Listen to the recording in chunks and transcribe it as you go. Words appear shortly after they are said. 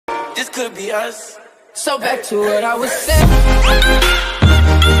this could be us. So back to what I was saying.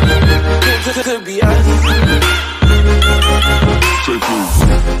 This could be us.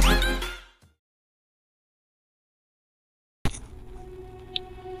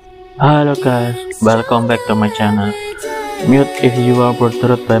 Hello guys, welcome back to my channel. Mute if you are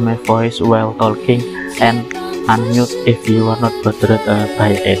bothered by my voice while talking, and unmute if you are not bothered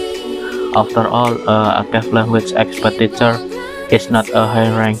by it. After all, a cave language expert teacher is not a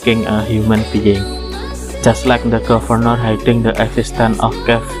high-ranking human being. Just like the governor hiding the existence of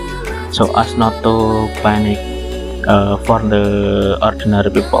cave so as not to panic for the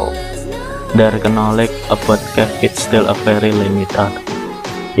ordinary people. Their knowledge about cave is still a very limited.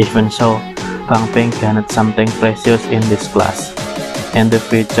 Even so, Fang Ping gained something precious in this class. In the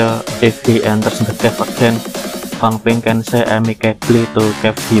future, if he enters the cave again, Fang Ping can say amicably to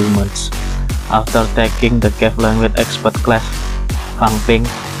cave humans. After taking the cave language expert class, Fang Ping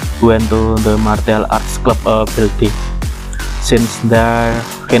went to the martial arts club building. Since there,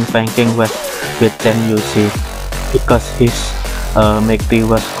 Hin Fang King was with Chen Yuxi. Because his Mekti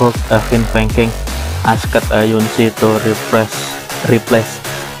was cooked, Hin Fang King asked Yunxi to replace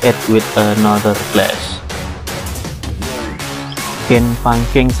it with another class. Hin Fang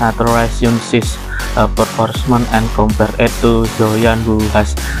King satirized Yunxi's performance and compared it to Zoyan who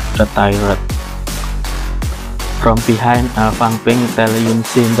has retired. From behind, Fang Ping tells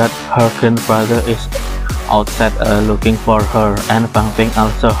Yunxi that her grandfather is outside looking for her, and Fang Ping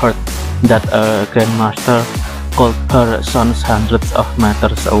also heard that a grandmaster called her sons hundreds of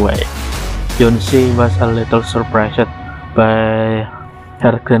meters away. Yunxi was a little surprised by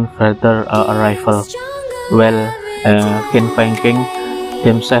her grandfather's arrival. Well, Hin Fang King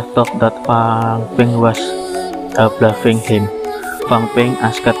himself thought that Fang Ping was bluffing him. Fang Ping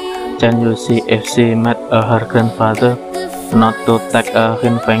asked Chen Yuxi if she met her grandfather not to take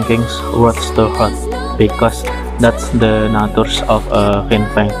Hin Fang King's words to heart, because that's the nature of Hin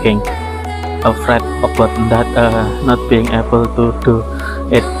Fang King. Afraid about that not being able to do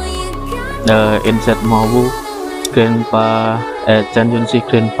it inside Mawu, Chen Yuxi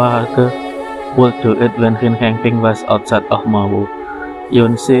grandfather would do it when Hin Fang King was outside of Mawu.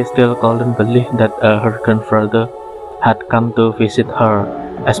 Yunxi still couldn't believe that her grandfather had come to visit her,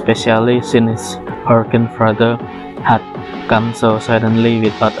 especially since her grandfather had come so suddenly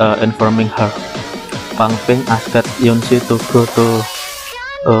without informing her. Fang Ping asked Yunxi to go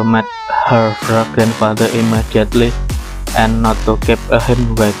to meet her grandfather immediately and not to keep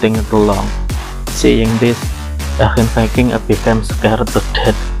him waiting too long. Seeing this, Hin Fang King became scared to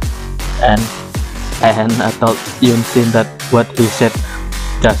death, and I told Yunxi that what he said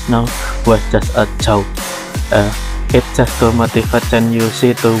just now was just a joke. It's just to motivate Chen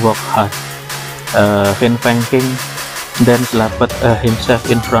Yuxi to work hard. Hin Fang King then slapped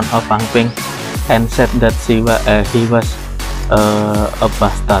himself in front of Fang Ping and said that he was a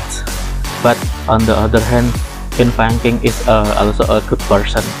bastard. But on the other hand, Hin Fang King is also a good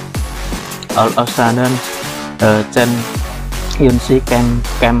person. All of a sudden, Chen Yuxi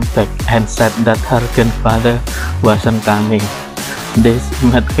came back and said that her grandfather wasn't coming. This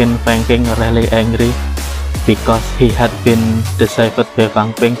made Hin Fang King really angry because he had been deceived by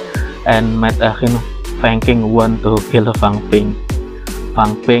Fang Ping and made Hin Fang King want to kill Fang Ping.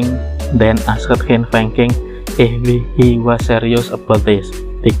 Fang Ping then asked Hin Fang King if he was serious about this,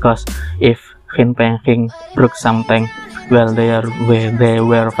 because if Hin Fang King broke something while they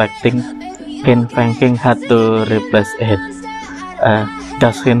were fighting, Hin Fang King had to replace it.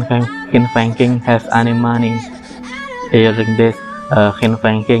 Does Hin Fang King have any money? Hearing this, Hin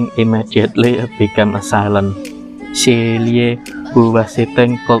Fang King immediately became silent. Xie Lie, who was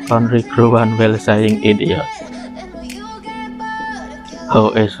sitting, could only groan while saying idiot.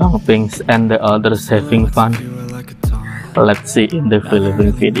 How is Fang Ping and the others having fun? Let's see in the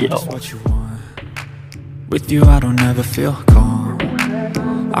following video. With you I don't ever feel calm.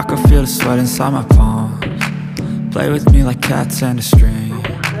 I can feel the sweat inside my palms. Play with me like cats and a string.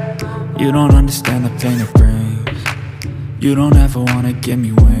 You don't understand the pain it brings. You don't ever wanna give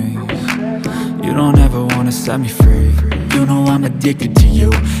me wings. You don't ever wanna set me free. You know I'm addicted to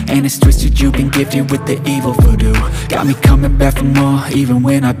you, and it's twisted, you've been gifted with the evil voodoo. Got me coming back for more, even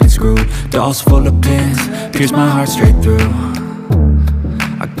when I've been screwed. Dolls full of pins, pierce my heart straight through.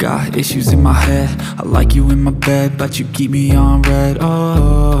 I got issues in my head, I like you in my bed, but you keep me on red.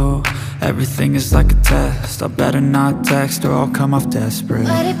 Oh, everything is like a test, I better not text or I'll come off desperate.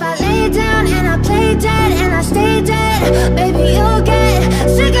 But if I lay down and I play dead and I stay dead, baby you'll get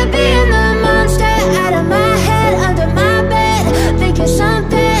sick of being the monster out of my head, under my bed, thinking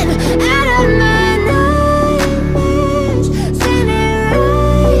something out of my nightmares, standing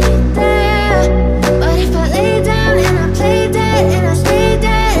right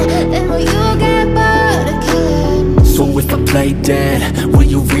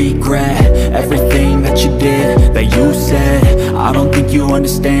think you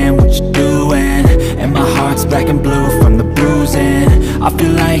understand what you're doing. And my heart's black and blue from the bruising. I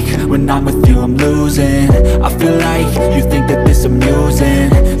feel like when I'm with you I'm losing. I feel like you think that this amusing.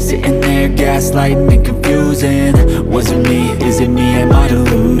 Sitting there gaslighting and confusing. Was it me? Is it me? Am I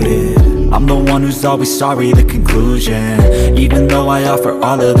deluded? I'm the one who's always sorry, the conclusion. Even though I offer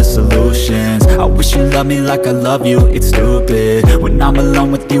all of the solutions. I wish you loved me like I love you, it's stupid. When I'm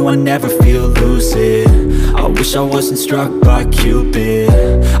alone with you I never feel lucid. I wish I wasn't struck by Cupid.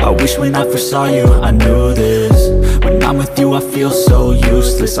 I wish when I first saw you I knew this. When I'm with you I feel so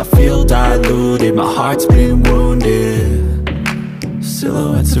useless. I feel diluted, my heart's been wounded.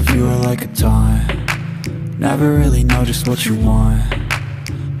 Silhouettes of you are like a taunt. Never really know just what you want.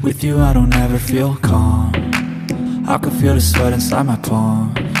 With you I don't ever feel calm. I can feel the sweat inside my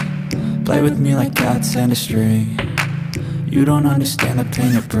palms. Play with me like cats and a string. You don't understand the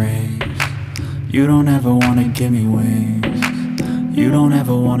pain it brings. You don't ever wanna give me wings. You don't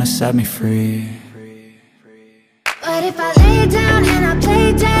ever wanna set me free. But if I lay down and I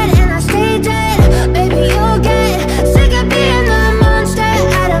play dead and I stay dead, baby you'll get sick of being the monster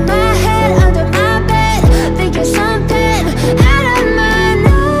out of my head, under my bed, thinking something out of my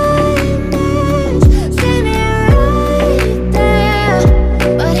nightmares. See me right there.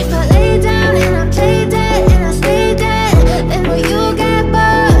 But if I lay down and I play dead and I stay dead, then will you get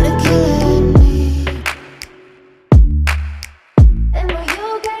bored of killing me? Then will you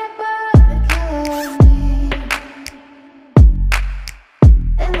get bored of killing me?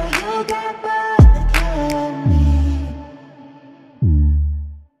 And will you get bored of killing me?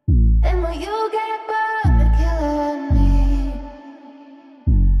 And will you get bored of killing me?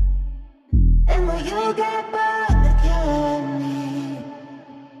 And will you get bored of killing me?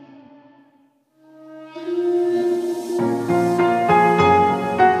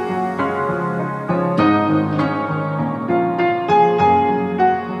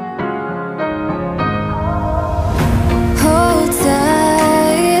 Hold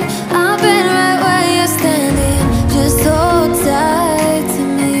tight, I've been right where you're standing. Just hold tight to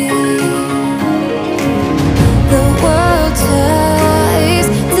me. The world tries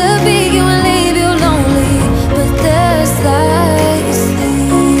to beat you and leave you lonely, but there's light you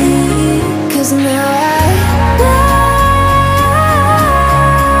sleep. 'Cause now I know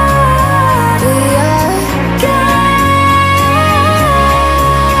we are God.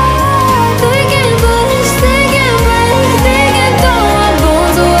 Thinking bullets, thinking brains, thinking throw our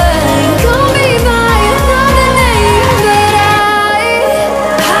bones away. Call me by another name, but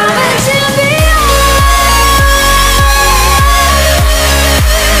I'm a champion.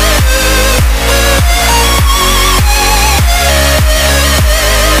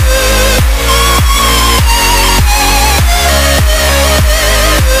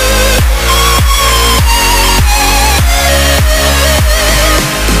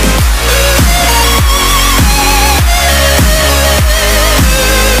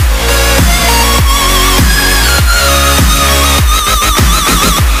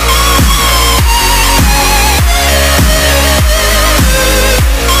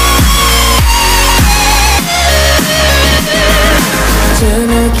 Trying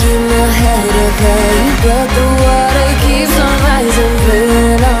to keep my head up high, but the water keeps on rising.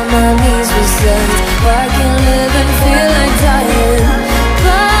 Feeling on my knees with sense. I can live and feel like dying,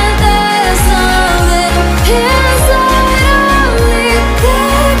 but there's something inside of me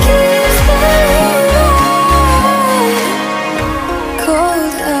that keeps me alive.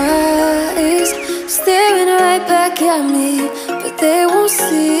 Cold eyes staring right back at me, but they won't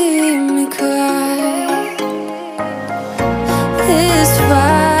see me cry. This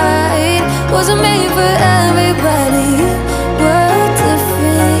fight wasn't made for everybody.